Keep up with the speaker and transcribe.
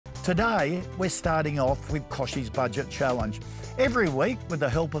Today, we're starting off with Kochie's Budget Challenge. Every week, with the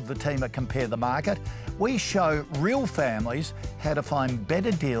help of the team at Compare the Market, we show real families how to find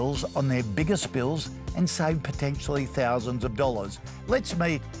better deals on their biggest bills and save potentially thousands of dollars. Let's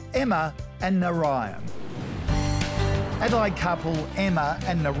meet Emma and Naryan. Adelaide couple Emma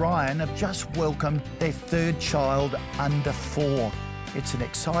and Naryan have just welcomed their third child under 4. It's an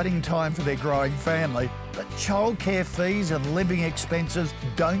exciting time for their growing family, but childcare fees and living expenses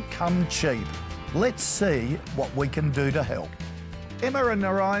don't come cheap. Let's see what we can do to help. Emma and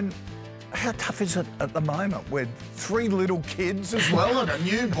Naryan, how tough is it at the moment with 3 little kids as well and a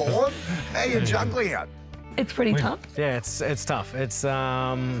newborn? How are you juggling it? It's pretty tough. Yeah, it's tough. It's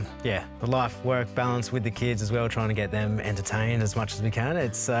yeah, the life-work balance with the kids as well, trying to get them entertained as much as we can.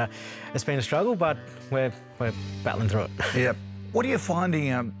 It's been a struggle, but we're battling through it. Yeah. What are you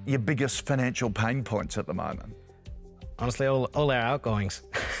finding your biggest financial pain points at the moment? Honestly, all our outgoings.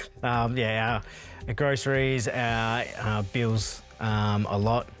 Yeah, our groceries, our bills, a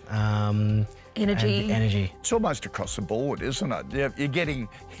lot. Energy. It's almost across the board, isn't it? You're getting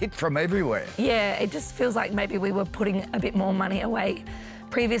hit from everywhere. Yeah, it just feels like maybe we were putting a bit more money away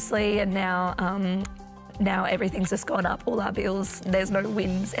previously, and now everything's just gone up, all our bills. There's no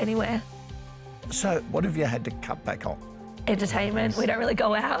wins anywhere. So what have you had to cut back on? Entertainment, we don't really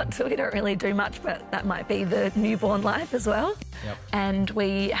go out, so we don't really do much, but that might be the newborn life as well. Yep. And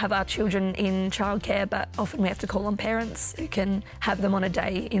we have our children in childcare, but often we have to call on parents who can have them on a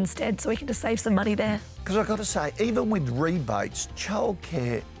day instead, so we can just save some money there. Because I've got to say, even with rebates,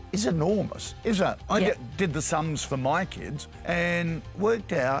 childcare is enormous, isn't it? I did the sums for my kids and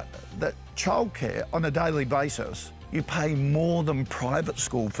worked out that childcare on a daily basis, you pay more than private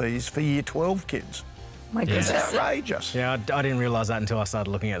school fees for year 12 kids. My goodness. It's outrageous. Yeah, I didn't realise that until I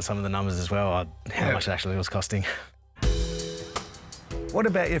started looking at some of the numbers as well, how much it actually was costing. What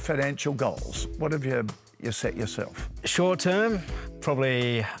about your financial goals? What have you set yourself? Short term,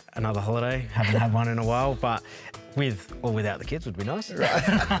 probably another holiday. Haven't had one in a while, but with or without the kids would be nice.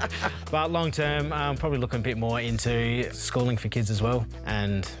 Right. But long term, probably looking a bit more into schooling for kids as well,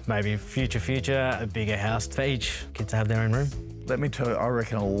 and maybe future, a bigger house for each kid to have their own room. Let me tell you, I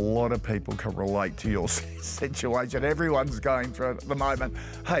reckon a lot of people can relate to your situation. Everyone's going through it at the moment.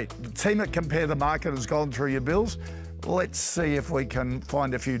 Hey, the team at Compare the Market has gone through your bills. Let's see if we can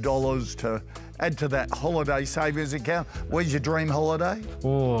find a few dollars to add to that holiday savings account. Where's your dream holiday?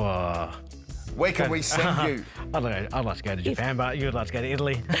 Oh. Where can we send you? I don't know. I'd like to go to Japan, but you'd like to go to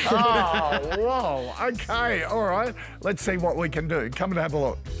Italy. Oh, whoa. OK, all right. Let's see what we can do. Come and have a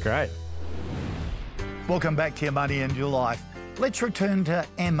look. Great. Welcome back to Your Money and Your Life. Let's return to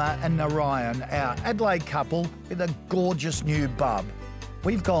Emma and Naryan, our Adelaide couple with a gorgeous new bub.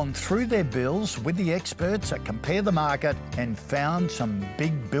 We've gone through their bills with the experts at Compare the Market and found some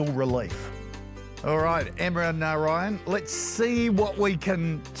big bill relief. All right, Emma and Naryan, let's see what we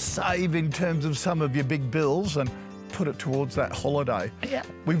can save in terms of some of your big bills and put it towards that holiday. Yeah.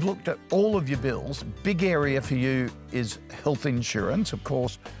 We've looked at all of your bills. Big area for you is health insurance, of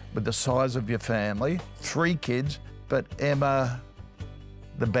course, with the size of your family, 3 kids. But Emma,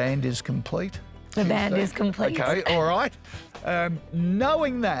 the band is complete? The band is complete. OK, all right.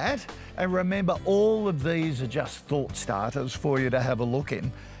 Knowing that, and remember, all of these are just thought starters for you to have a look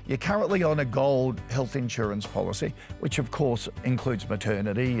in. You're currently on a gold health insurance policy, which of course includes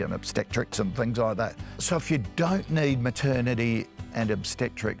maternity and obstetrics and things like that. So if you don't need maternity and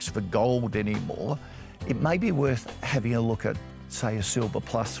obstetrics for gold anymore, it may be worth having a look at, say, a Silver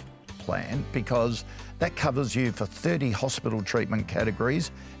Plus plan, because that covers you for 30 hospital treatment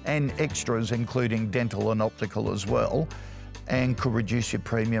categories and extras, including dental and optical as well, and could reduce your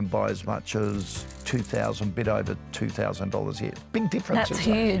premium by as much as $2,000, bit over $2,000 a year. Big difference. That's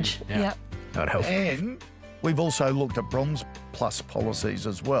huge. Yep. That would help. And we've also looked at Bronze Plus policies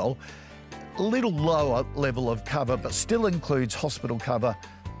as well. A little lower level of cover, but still includes hospital cover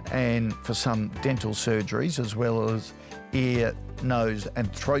and for some dental surgeries, as well as ear, nose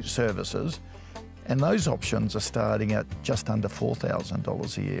and throat services. And those options are starting at just under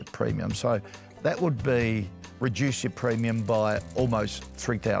 $4,000 a year premium. So that would be reduce your premium by almost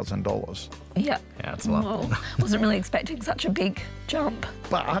 $3,000. Yeah. Yeah, that's a lot. Well, wasn't really expecting such a big jump.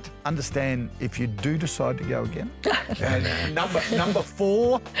 But understand, if you do decide to go again, and number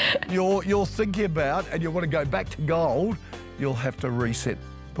 4, you're thinking about, and you want to go back to gold, you'll have to reset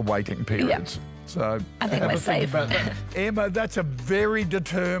the waiting periods. Yep. So I think we're safe. About that. Emma, that's a very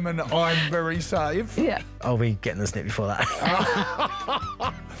determined, I'm very safe. Yeah. I'll be getting the snip before that.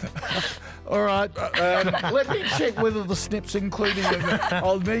 All right, let me check whether the snip's including it.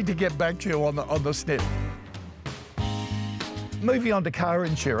 I'll need to get back to you on the snip. moving on to car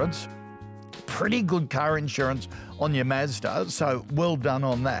insurance. Pretty good car insurance on your Mazda, so well done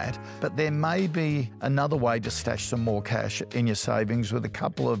on that. But there may be another way to stash some more cash in your savings with a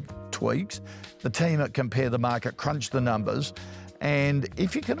couple of tweaks. The team at Compare the Market crunched the numbers, and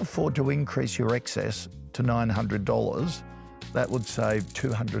if you can afford to increase your excess to $900, that would save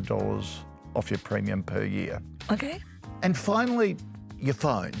 $200 off your premium per year. Okay. And finally, your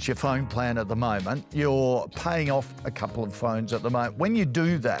phones, your phone plan at the moment. You're paying off a couple of phones at the moment. When you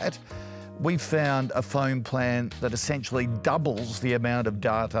do that, we found a phone plan that essentially doubles the amount of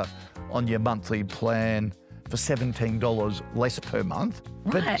data on your monthly plan for $17 less per month.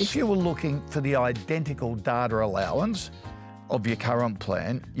 Right. But if you were looking for the identical data allowance of your current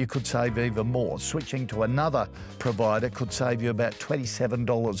plan, you could save even more. Switching to another provider could save you about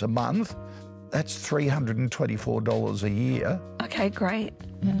 $27 a month. That's $324 a year. Okay, great.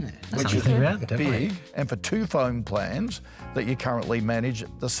 Which is Definitely. big. And for 2 phone plans that you currently manage,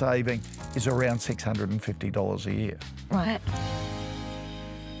 the saving is around $650 a year. Right.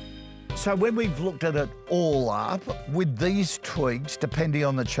 So when we've looked at it all up, with these tweaks, depending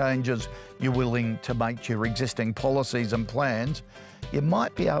on the changes you're willing to make to your existing policies and plans, you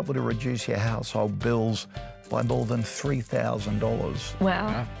might be able to reduce your household bills by more than $3,000.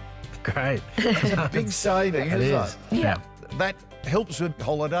 Wow. Great. It's a big saving, isn't it? Yeah. That helps with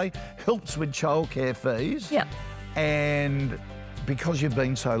holiday, helps with childcare fees. Yeah. And because you've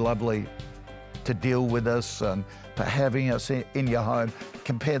been so lovely to deal with us and for having us in your home,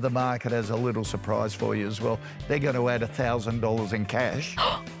 Compare the Market as a little surprise for you as well. They're going to add $1,000 in cash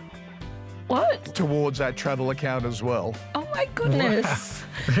What? towards that travel account as well. Oh my goodness.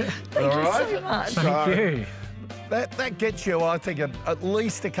 Thank you so much. Thank you. That gets you, I think, at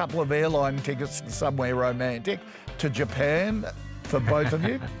least a couple of airline tickets to somewhere romantic, to Japan for both of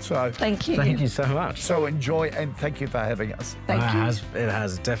you. So Thank you. Thank you so much. So enjoy, and thank you for having us. Thank you. It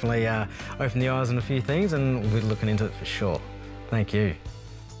has definitely opened the eyes on a few things, and we're looking into it for sure. Thank you.